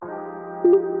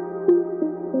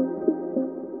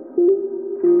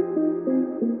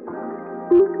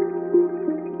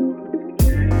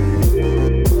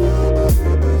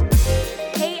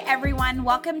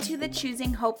Welcome to the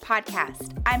Choosing Hope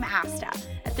podcast. I'm Asta,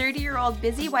 a 30-year-old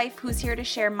busy wife who's here to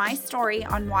share my story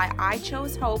on why I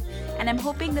chose hope, and I'm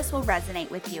hoping this will resonate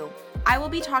with you. I will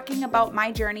be talking about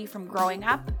my journey from growing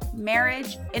up,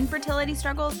 marriage, infertility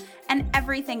struggles, and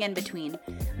everything in between.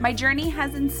 My journey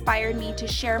has inspired me to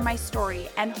share my story,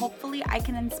 and hopefully I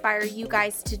can inspire you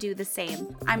guys to do the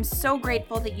same. I'm so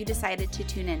grateful that you decided to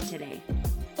tune in today.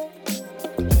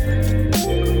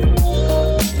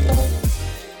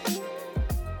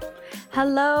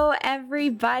 Hello,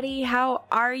 everybody. How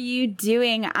are you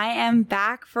doing? I am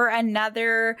back for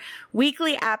another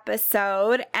weekly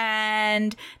episode,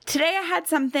 and today I had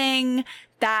something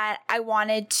that I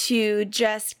wanted to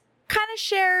just kind of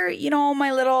share,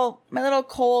 my little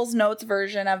Cole's Notes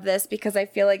version of this, because I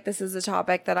feel like this is a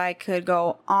topic that I could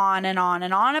go on and on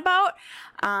and on about.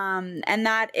 And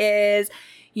that is,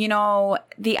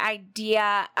 the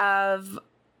idea of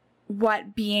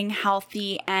what being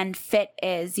healthy and fit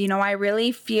is. I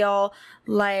really feel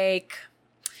like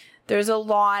there's a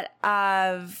lot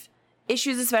of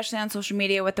issues, especially on social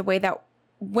media, with the way that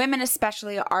women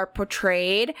especially are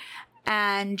portrayed,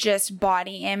 and just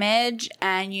body image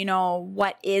and,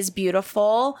 what is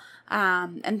beautiful,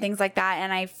 and things like that.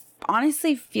 And I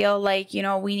honestly feel like,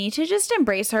 we need to just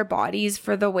embrace our bodies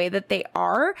for the way that they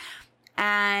are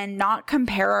and not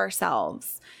compare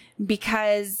ourselves,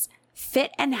 because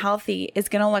fit and healthy is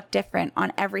going to look different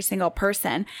on every single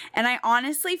person. And I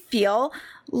honestly feel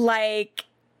like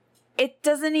it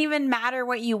doesn't even matter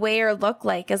what you weigh or look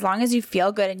like, as long as you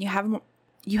feel good and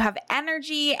you have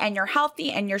energy and you're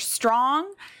healthy and you're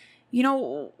strong.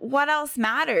 What else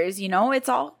matters? It's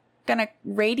all going to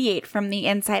radiate from the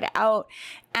inside out.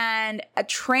 And a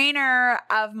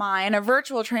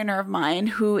virtual trainer of mine,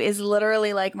 who is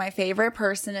literally like my favorite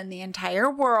person in the entire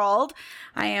world,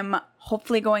 I am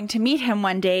hopefully going to meet him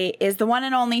one day, is the one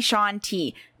and only Shaun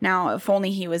T. Now, if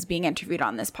only he was being interviewed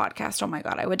on this podcast, oh my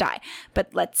God, I would die. But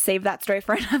let's save that story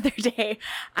for another day.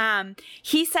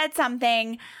 He said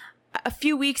something a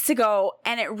few weeks ago,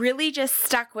 and it really just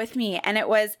stuck with me. And it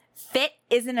was, fit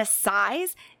isn't a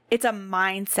size, it's a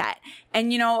mindset.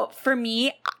 And, for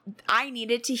me, I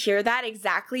needed to hear that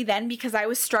exactly then, because I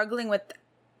was struggling with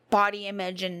body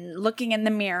image and looking in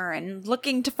the mirror and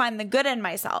looking to find the good in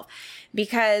myself.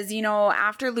 Because,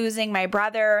 after losing my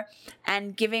brother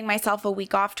and giving myself a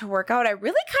week off to work out, I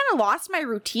really kind of lost my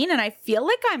routine. And I feel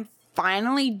like I'm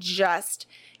finally just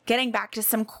getting back to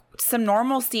some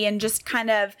normalcy and just kind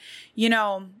of,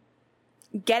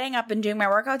 getting up and doing my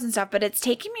workouts and stuff. But it's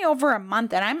taken me over a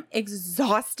month and I'm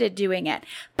exhausted doing it.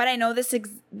 But I know this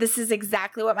is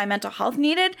exactly what my mental health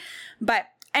needed. But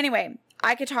anyway,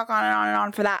 I could talk on and on and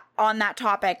on on that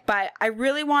topic, but I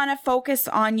really want to focus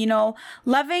on,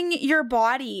 loving your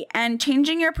body and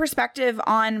changing your perspective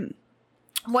on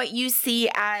what you see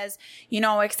as,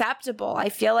 acceptable. I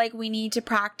feel like we need to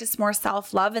practice more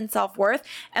self-love and self-worth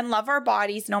and love our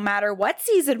bodies no matter what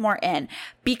season we're in,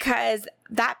 because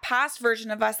that past version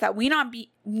of us that we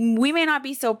may not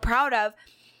be so proud of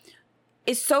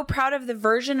is so proud of the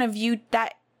version of you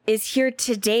that is here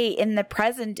today, in the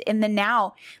present, in the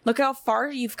now. Look how far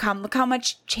you've come. Look how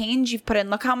much change you've put in.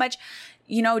 Look how much,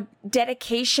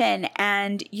 dedication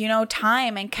and,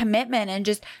 time and commitment, and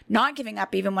just not giving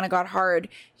up even when it got hard,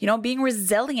 being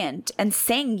resilient and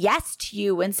saying yes to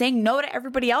you and saying no to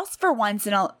everybody else for once.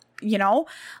 And,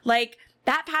 like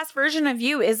that past version of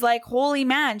you is like, holy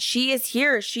man, she is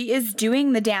here. She is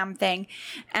doing the damn thing.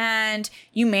 And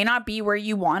you may not be where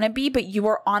you want to be, but you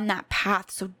are on that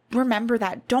path. So remember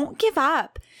that. Don't give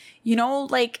up.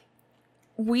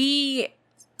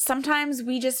 Sometimes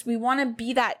we want to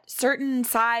be that certain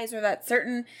size or that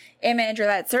certain image or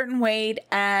that certain weight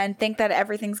and think that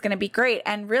everything's going to be great.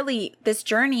 And really, this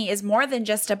journey is more than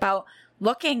just about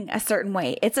looking a certain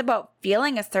way. It's about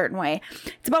feeling a certain way.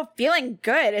 It's about feeling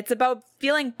good. It's about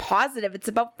feeling positive. It's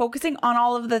about focusing on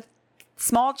all of the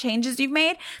small changes you've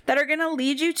made that are going to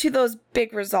lead you to those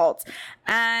big results.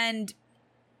 And,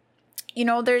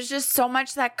 there's just so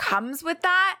much that comes with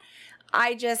that.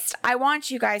 I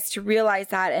want you guys to realize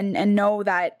that and know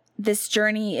that this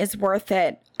journey is worth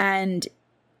it. And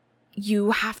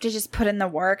you have to just put in the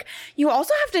work. You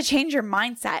also have to change your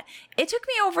mindset. It took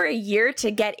me over a year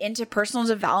to get into personal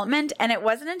development. And it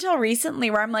wasn't until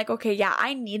recently where I'm like, okay, yeah,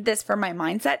 I need this for my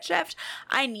mindset shift.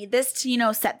 I need this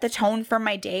to, set the tone for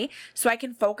my day so I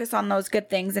can focus on those good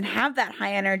things and have that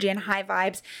high energy and high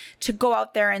vibes to go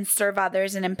out there and serve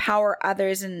others and empower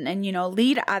others and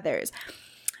lead others.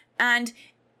 And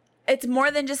it's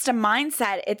more than just a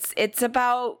mindset. It's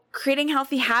about creating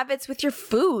healthy habits with your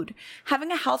food,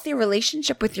 having a healthy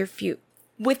relationship with your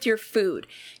food.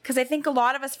 Because I think a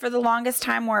lot of us for the longest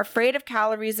time were afraid of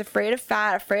calories, afraid of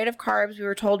fat, afraid of carbs. We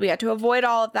were told we had to avoid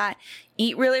all of that,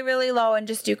 eat really, really low and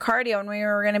just do cardio, and we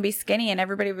were going to be skinny and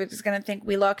everybody was going to think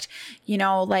we looked,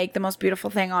 like the most beautiful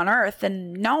thing on earth.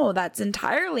 And no, that's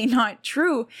entirely not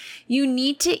true. You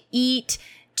need to eat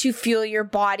to fuel your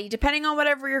body, depending on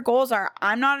whatever your goals are.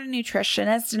 I'm not a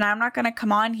nutritionist, and I'm not going to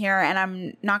come on here and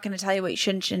I'm not going to tell you what you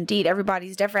shouldn't eat.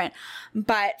 Everybody's different.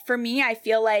 But for me, I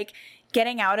feel like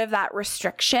getting out of that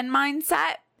restriction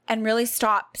mindset and really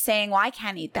stop saying, well, I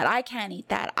can't eat that. I can't eat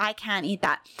that. I can't eat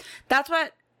that. That's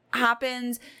what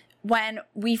happens when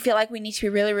we feel like we need to be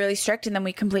really, really strict, and then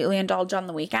we completely indulge on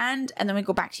the weekend, and then we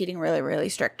go back to eating really, really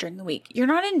strict during the week. You're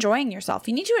not enjoying yourself.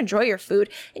 You need to enjoy your food,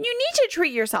 and you need to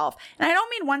treat yourself. And I don't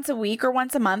mean once a week or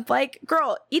once a month. Like,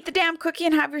 girl, eat the damn cookie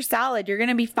and have your salad. You're going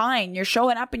to be fine. You're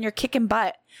showing up and you're kicking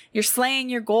butt. You're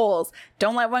slaying your goals.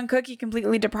 Don't let one cookie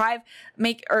completely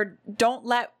don't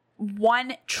let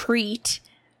one treat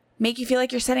make you feel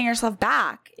like you're setting yourself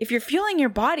back. If you're fueling your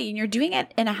body and you're doing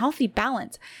it in a healthy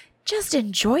balance, just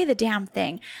enjoy the damn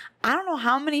thing. I don't know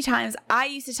how many times I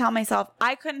used to tell myself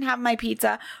I couldn't have my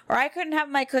pizza or I couldn't have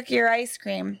my cookie or ice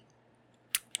cream.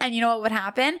 And you know what would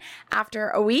happen? After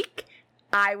a week,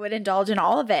 I would indulge in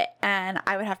all of it and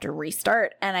I would have to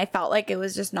restart. And I felt like it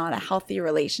was just not a healthy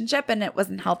relationship and it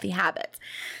wasn't healthy habits.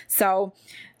 So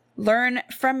learn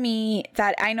from me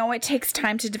that I know it takes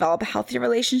time to develop a healthy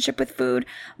relationship with food,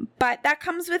 but that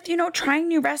comes with, trying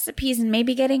new recipes and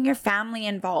maybe getting your family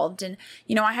involved. And,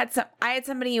 I had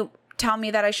somebody tell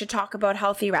me that I should talk about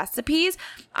healthy recipes.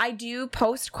 I do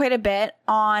post quite a bit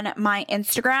on my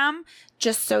Instagram.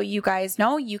 Just so you guys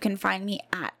know, you can find me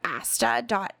at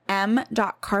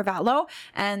asta.m.carvalho.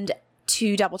 And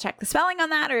to double check the spelling on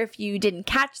that, or if you didn't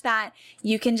catch that,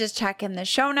 you can just check in the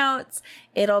show notes.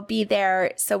 It'll be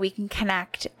there so we can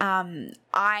connect.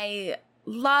 I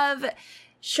love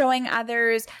showing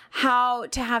others how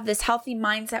to have this healthy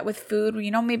mindset with food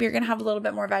where, maybe you're going to have a little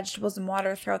bit more vegetables and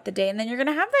water throughout the day, and then you're going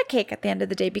to have that cake at the end of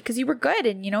the day because you were good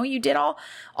and, you did all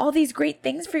these great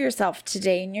things for yourself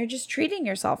today, and you're just treating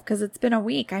yourself because it's been a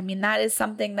week. I mean, that is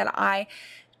something that I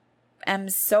am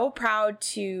so proud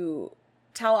to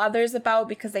tell others about,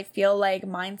 because I feel like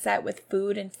mindset with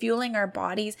food and fueling our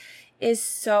bodies is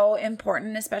so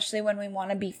important, especially when we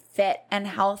want to be fit and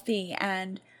healthy.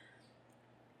 And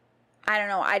I don't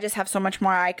know, I just have so much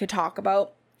more I could talk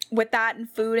about with that and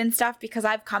food and stuff, because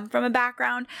I've come from a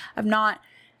background of not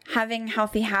having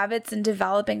healthy habits and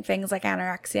developing things like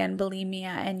anorexia and bulimia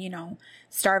and,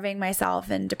 starving myself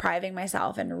and depriving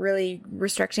myself and really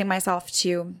restricting myself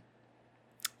to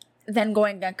then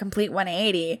going a complete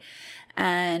 180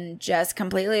 and just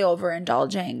completely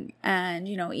overindulging and,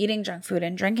 eating junk food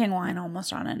and drinking wine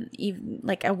almost on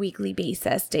a weekly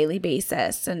basis, daily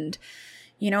basis. And,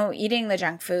 eating the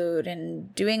junk food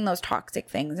and doing those toxic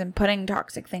things and putting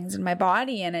toxic things in my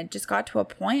body. And it just got to a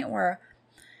point where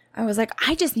I was like,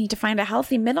 I just need to find a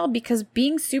healthy middle, because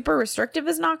being super restrictive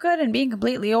is not good and being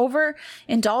completely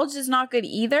overindulged is not good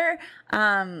either.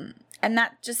 And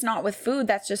that's just not with food.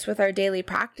 That's just with our daily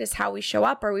practice, how we show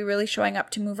up. Are we really showing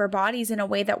up to move our bodies in a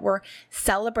way that we're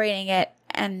celebrating it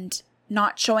and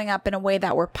not showing up in a way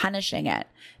that we're punishing it?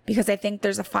 Because I think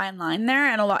there's a fine line there,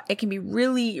 and it can be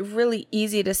really, really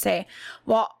easy to say,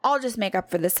 well, I'll just make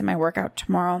up for this in my workout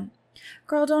tomorrow.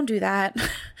 Girl, don't do that.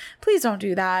 Please don't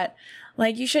do that.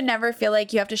 Like, you should never feel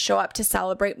like you have to show up to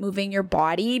celebrate moving your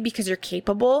body because you're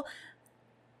capable,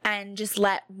 and just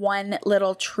let one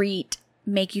little treat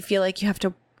make you feel like you have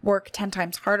to work 10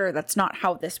 times harder. That's not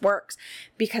how this works,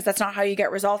 because that's not how you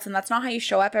get results, and that's not how you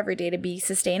show up every day to be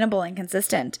sustainable and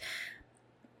consistent.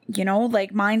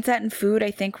 Mindset and food,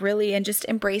 I think, really, and just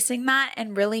embracing that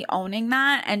and really owning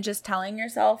that and just telling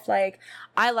yourself, I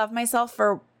love myself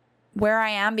for where I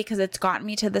am because it's gotten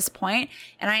me to this point,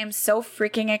 and I am so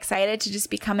freaking excited to just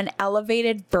become an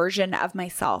elevated version of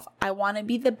myself. I want to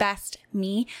be the best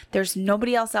me. There's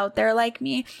nobody else out there like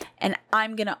me, and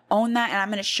I'm going to own that, and I'm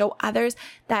going to show others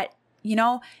that,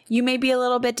 you may be a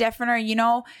little bit different, or,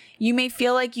 you may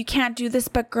feel like you can't do this,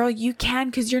 but girl, you can,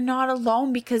 because you're not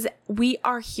alone, because we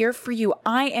are here for you.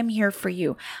 I am here for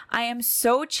you. I am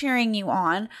so cheering you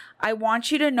on. I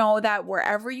want you to know that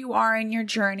wherever you are in your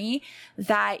journey,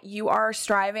 that you are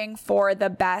striving for the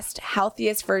best,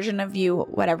 healthiest version of you,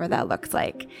 whatever that looks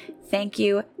like. Thank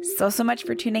you so much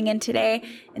for tuning in today.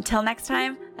 Until next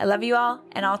time, I love you all,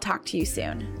 and I'll talk to you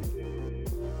soon.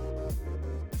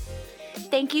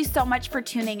 thank you so much for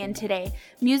tuning in today.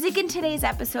 Music in today's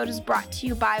episode is brought to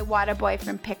you by Wadaboy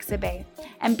from Pixabay.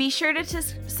 And be sure to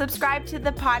subscribe to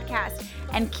the podcast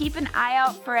and keep an eye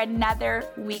out for another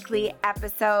weekly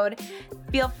episode.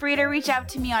 Feel free to reach out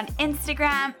to me on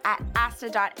Instagram at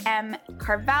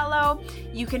asta.mcarvalho.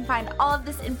 You can find all of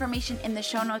this information in the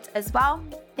show notes as well.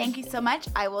 Thank you so much.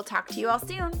 I will talk to you all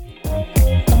soon.